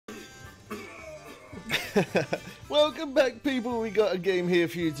Welcome back, people. We got a game here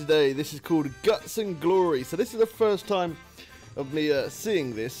for you today. This is called Guts and Glory. So this is the first time of me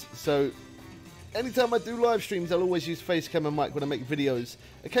seeing this. So anytime I do live streams, I'll always use facecam and mic when I make videos.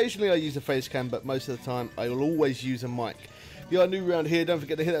 Occasionally I use a facecam, but most of the time I will always use a mic. If you are new around here, don't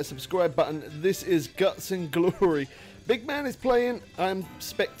forget to hit that subscribe button. This is Guts and Glory. Big Man is playing. I'm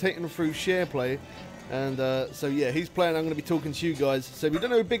spectating through share play. And so yeah, he's playing. I'm going to be talking to you guys. So if you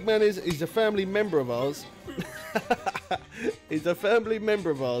don't know who Big Man is, he's a family member of ours. He's a family member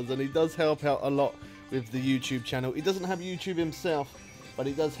of ours, and he does help out a lot with the YouTube channel. He doesn't have YouTube himself, but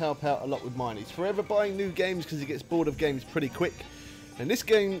he does help out a lot with mine. He's forever buying new games because he gets bored of games pretty quick. And this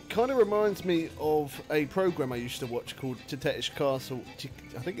game kind of reminds me of a program I used to watch called Titetish Castle.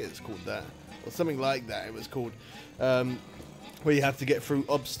 I think it's called that, or something like that. It was called. Where you have to get through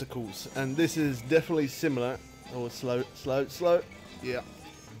obstacles, and this is definitely similar. Oh, slow. Yeah.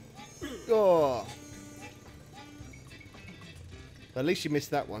 Oh. At least you missed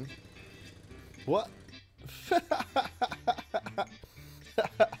that one. What?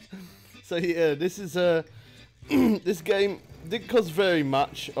 So yeah, this is this game didn't cost very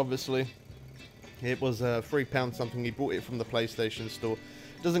much. Obviously, it was £3 something. He bought it from the PlayStation store.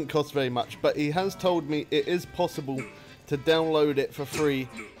 Doesn't cost very much, but he has told me it is possible to download it for free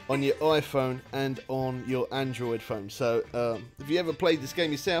on your iPhone and on your Android phone. So if you ever played this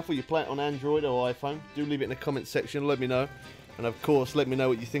game yourself, or you play it on Android or iPhone, do leave it in the comment section, let me know. And of course, let me know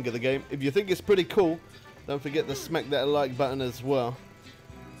what you think of the game. If you think it's pretty cool, don't forget to smack that like button as well.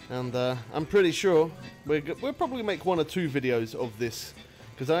 And I'm pretty sure we'll probably make 1 or 2 videos of this,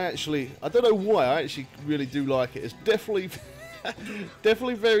 because I don't know why, I actually really do like it. It's definitely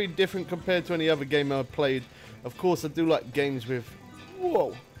definitely very different compared to any other game I've played. Of course, I do like games with...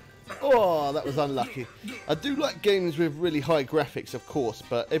 Whoa! Oh, that was unlucky. I do like games with really high graphics, of course,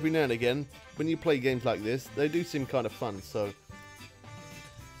 but every now and again, when you play games like this, they do seem kind of fun, so...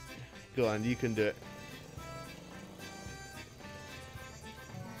 Go on, you can do it.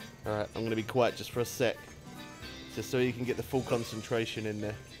 Alright, I'm going to be quiet just for a sec, just so you can get the full concentration in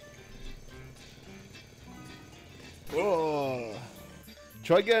there. Oh!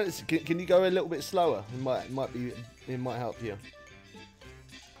 Try again. Can you go a little bit slower? It might help you.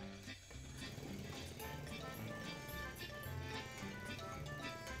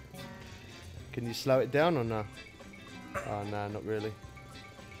 Can you slow it down or no? Oh no, not really.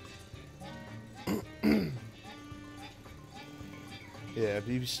 Yeah, if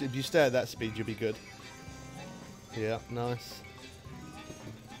you stay at that speed, you'll be good. Yeah, nice.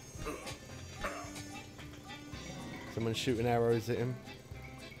 Someone's shooting arrows at him.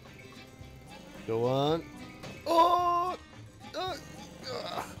 Go on. Oh!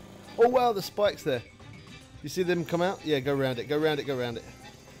 Oh wow, the spikes there. You see them come out? Yeah, go around it, go around it, go around it.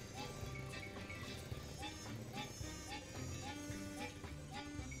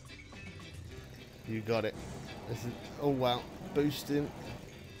 You got it. Oh wow, boosting.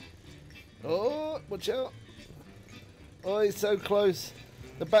 Oh, watch out. Oh, he's so close.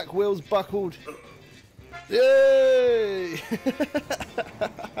 The back wheel's buckled. Yay!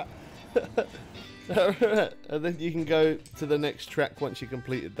 Alright, and then you can go to the next track once you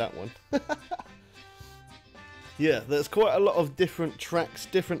completed that one. Yeah, there's quite a lot of different tracks,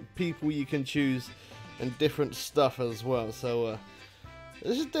 different people you can choose, and different stuff as well. So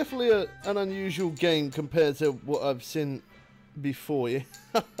this is definitely an unusual game compared to what I've seen before. Yeah.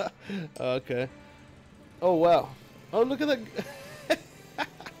 Okay. Oh wow. Oh, look at that.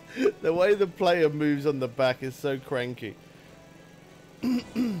 The way the player moves on the back is so cranky.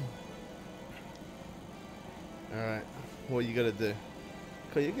 Alright, what are you gonna do?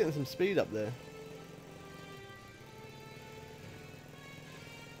 Okay, you're getting some speed up there.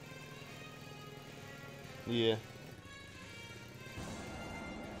 Yeah.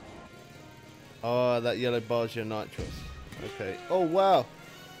 Oh, that yellow bar's your nitros. Okay. Oh wow.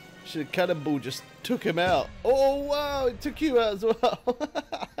 Should cannonball just took him out. Oh wow, it took you out as well.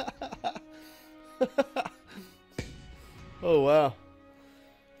 Oh wow.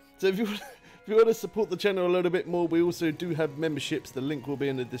 So if you want to support the channel a little bit more, we also do have memberships. The link will be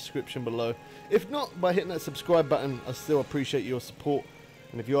in the description below. If not, by hitting that subscribe button, I still appreciate your support.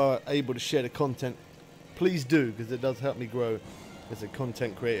 And if you are able to share the content, please do, because it does help me grow as a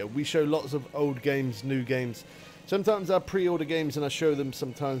content creator. We show lots of old games, new games. Sometimes I pre-order games and I show them.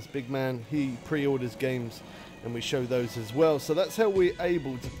 Sometimes Big Man, he pre-orders games and we show those as well. So that's how we're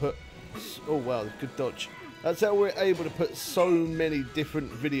able to put... Oh wow, good dodge. That's how we're able to put so many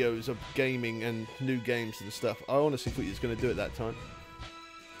different videos of gaming and new games and stuff. I honestly thought you was going to do it that time.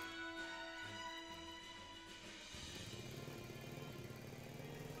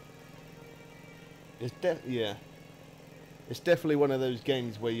 Yeah. It's definitely one of those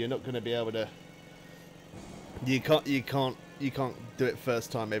games where you're not going to be able to. You can't do it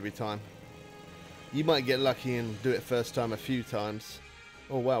first time every time. You might get lucky and do it first time a few times.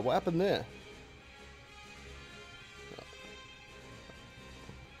 Oh wow, what happened there?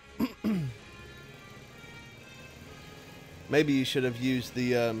 Maybe you should have used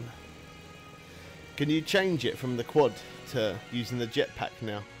the. Can you change it from the quad to using the jetpack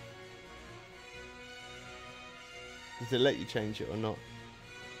now? Does it let you change it or not?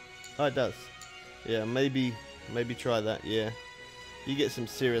 Oh, it does. Yeah, maybe try that. Yeah, you get some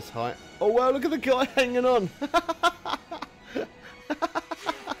serious height. Oh wow, look at the guy hanging on.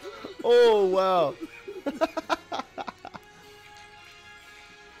 Oh wow.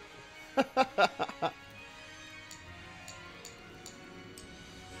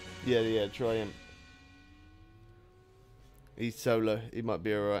 Yeah, try him. He's solo. He might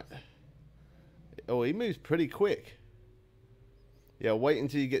be alright. Oh, he moves pretty quick. Yeah, wait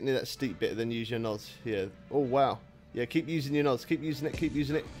until you get near that steep bit, then use your nods. Yeah. Oh, wow. Yeah, keep using your nods. Keep using it. Keep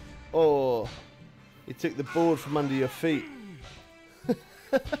using it. Oh, you took the board from under your feet.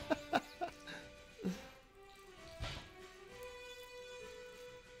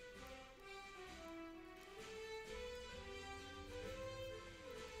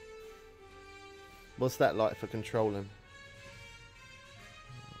 What's that like for controlling?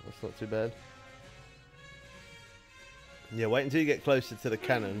 That's not too bad. Yeah, wait until you get closer to the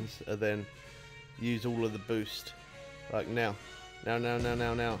cannons and then use all of the boost. Like now.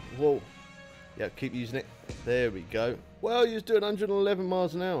 Now. Whoa. Yeah, keep using it. There we go. Well, you're doing 111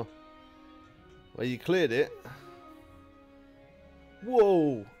 miles an hour. Well, you cleared it.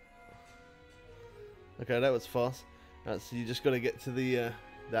 Whoa. Okay, that was fast. So you just got to get to the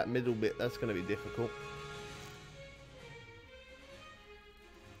that middle bit. That's going to be difficult.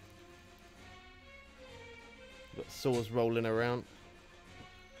 Got saws rolling around.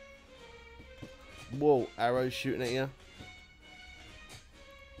 Whoa, arrows shooting at you.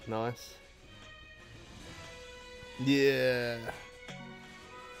 Nice. Yeah.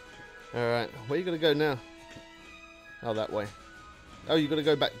 Alright, where you going to go now? Oh, that way. Oh, you got to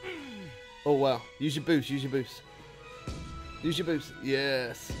go back. Oh, wow. Use your boost, use your boost. Use your boost.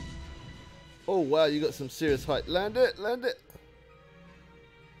 Yes. Oh, wow, you got some serious height. Land it, land it.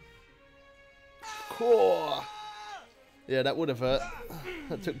 Cool. Yeah, that would have hurt.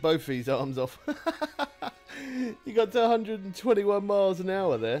 That took both his arms off. You got to 121 miles an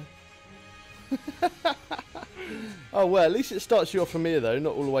hour there. Oh, well, at least it starts you off from here, though.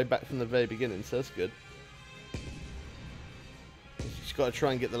 Not all the way back from the very beginning, so that's good. You just got to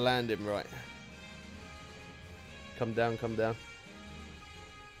try and get the landing right. Come down, come down.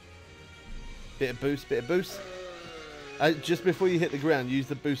 Bit of boost, bit of boost. Just before you hit the ground, use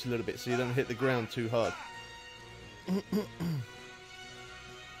the boost a little bit so you don't hit the ground too hard.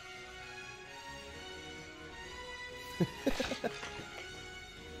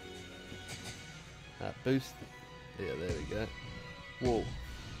 That boost. Yeah, there we go. Whoa.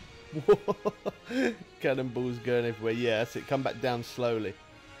 Whoa. Cannonballs going everywhere. Yeah, that's it. Come back down slowly.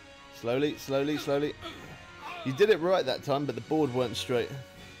 Slowly, slowly, slowly. You did it right that time, but the board weren't straight.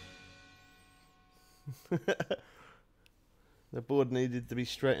 The board needed to be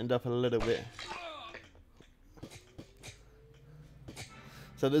straightened up a little bit.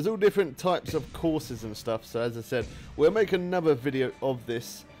 So there's all different types of courses and stuff. So as I said, we'll make another video of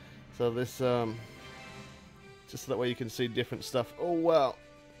this. So this, just so that way you can see different stuff. Oh wow!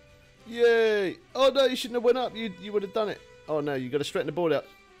 Yay! Oh no, you shouldn't have went up. You would have done it. Oh no, you got to straighten the board out.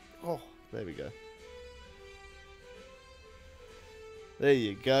 Oh, there we go. There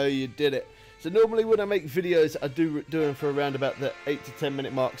you go. You did it. So normally when I make videos, I do them for around about the 8 to 10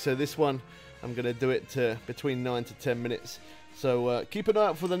 minute mark. So this one, I'm going to do it to between 9 to 10 minutes. So keep an eye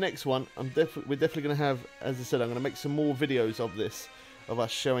out for the next one. We're definitely going to have, as I said, I'm going to make some more videos of this, of us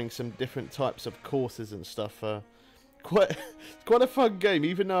showing some different types of courses and stuff. It's quite a fun game,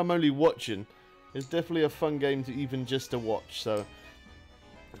 even though I'm only watching. It's definitely a fun game to even just to watch. So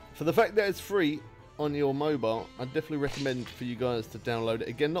for the fact that it's free on your mobile, I definitely recommend for you guys to download it.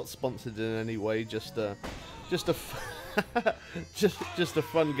 Again, not sponsored in any way, just a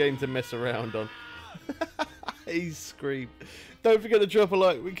fun game to mess around on. He screamed. Don't forget to drop a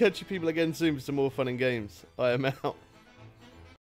like. We'll catch you people again soon for some more fun and games. I am out.